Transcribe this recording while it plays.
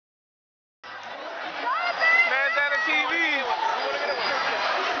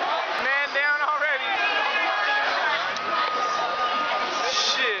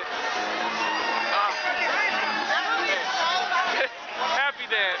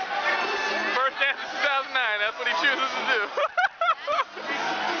he chooses to do.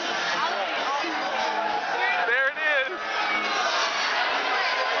 There it is.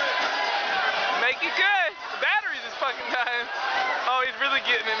 Make it good. The battery's just fucking dying. Oh, he's really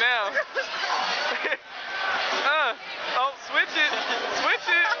getting it now. Oh, switch it. Switch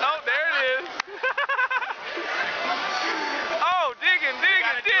it. Oh, there it is. Oh, digging. We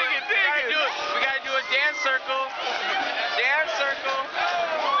gotta do a dance circle. Dance circle.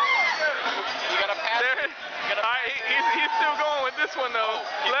 You gotta pass it. Alright, he's still going with this one though.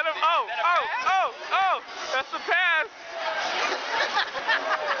 Let him. Oh. That's the pass.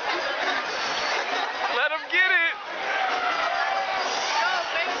 Let him get it.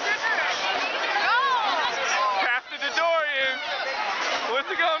 Pass it to Dorian. What's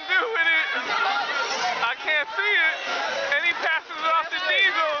he gonna do with it? I can't see it. And he passes it off to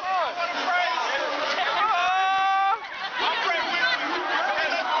Diesel.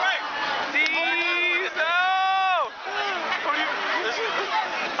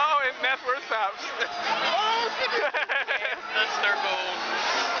 That's where it stops. The circle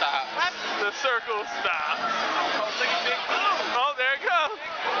stops. The circle stops. Oh, there it goes.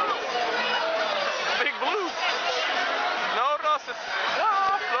 Big Blue. No Rosas.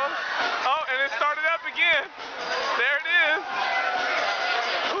 Oh, and it started up again. There it is.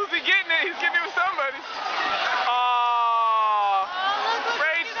 Who's he getting it? He's getting it with somebody.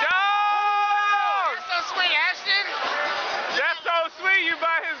 Rage Dog. That's so sweet, Ashton. That's so sweet. You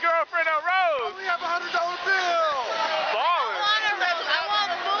buy his girlfriend a rose. We have $100 bill. Ballin'. I want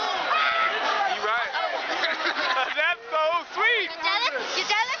a moon. You right. That's so sweet. You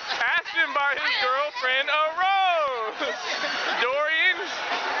jealous? Ashton bought his girlfriend a rose. Dorian,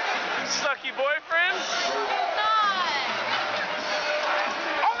 sucky boyfriend.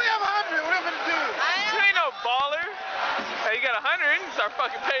 Only have 100. What am I gonna do? You ain't no baller. Hey, you got 100, you start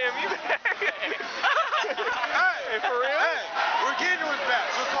fucking paying me back. Hey, for real? Hey, we're getting yours back.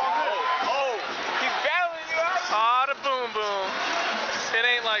 What's all good? Oh, he's battling you out? Ah, the boom boom. It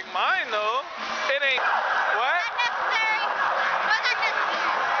ain't like mine though. It ain't. What?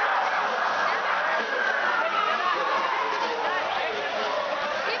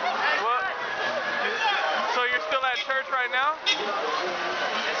 What? So you're still at church right now?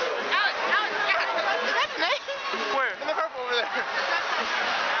 Where? In the purple over there.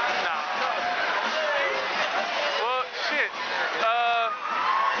 No. Well, shit.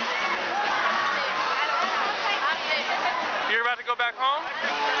 You're about to go back home?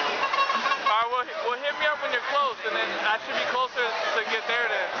 Alright, well hit me up when you're close, and then I should be closer to get there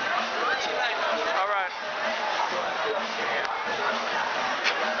then. Alright.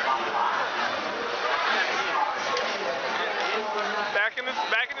 Back in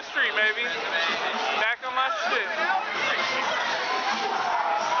the street, baby. Back on my shit.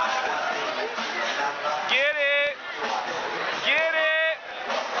 Get it. Get it.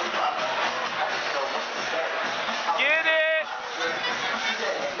 Get it.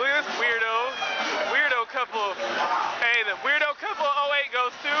 Look at this weirdo couple. Hey, the weirdo couple 08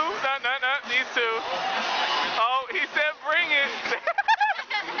 goes to. No, these two. Oh, he said bring it.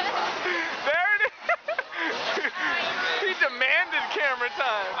 There it is. He demanded camera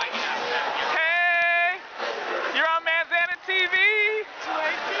time. Hey, you're on Manzana TV.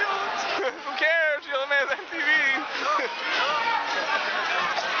 Who cares? You're on Manzana TV.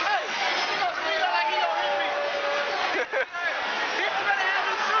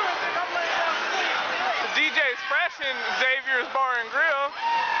 DJ's fresh in Xavier's Bar and Grill.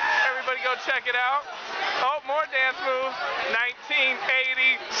 Everybody go check it out. Oh, more dance moves.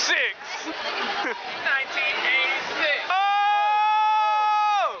 1986. 1986.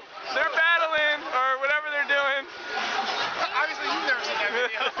 Oh! They're battling, or whatever they're doing. Obviously, you've never seen that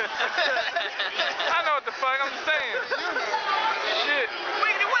video. I know what the fuck, I'm just saying. Shit.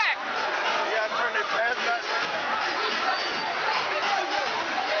 Wiggity whack. Yeah, turn their pants back.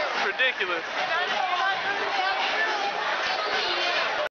 Ridiculous.